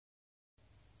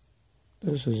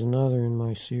This is another in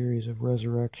my series of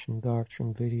resurrection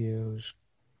doctrine videos,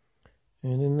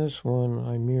 and in this one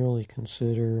I merely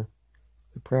consider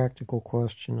the practical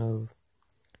question of,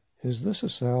 is this a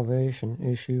salvation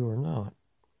issue or not?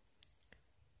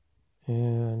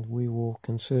 And we will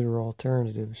consider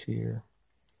alternatives here.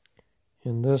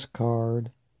 In this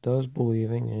card, does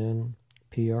believing in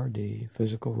PRD,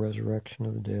 physical resurrection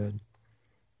of the dead,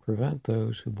 prevent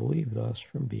those who believe thus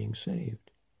from being saved?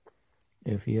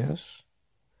 If yes,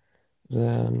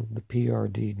 then the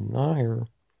PRD denier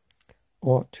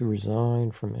ought to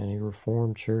resign from any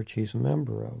Reformed church he's a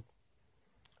member of.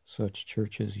 Such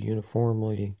churches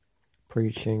uniformly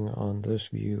preaching on this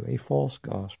view a false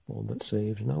gospel that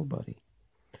saves nobody.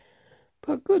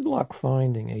 But good luck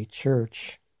finding a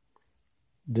church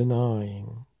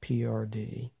denying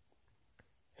PRD,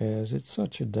 as it's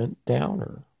such a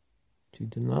downer to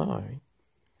deny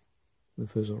the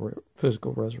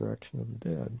physical resurrection of the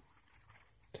dead.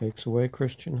 Takes away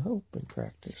Christian hope in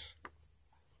practice.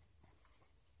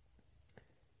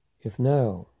 If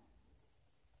no,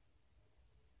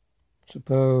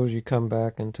 suppose you come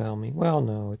back and tell me, well,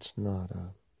 no, it's not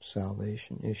a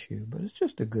salvation issue, but it's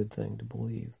just a good thing to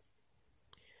believe.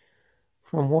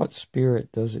 From what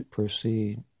spirit does it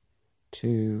proceed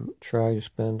to try to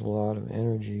spend a lot of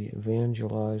energy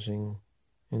evangelizing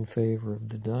in favor of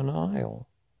the denial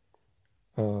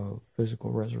of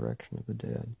physical resurrection of the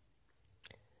dead?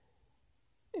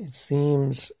 It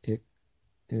seems it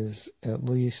is at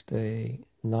least a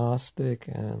Gnostic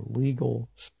and legal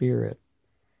spirit,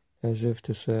 as if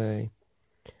to say,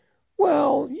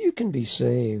 well, you can be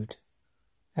saved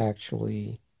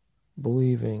actually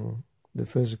believing the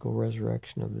physical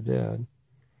resurrection of the dead,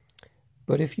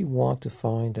 but if you want to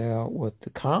find out what the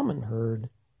common herd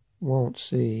won't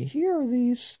see, here are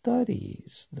these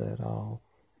studies that I'll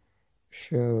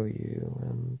show you,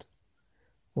 and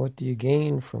what do you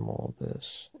gain from all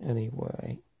this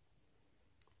anyway?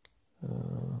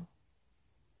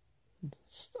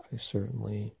 I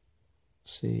certainly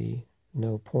see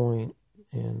no point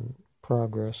in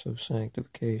progress of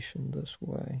sanctification this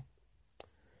way.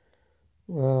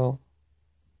 Well,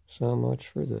 so much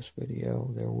for this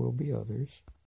video. There will be others.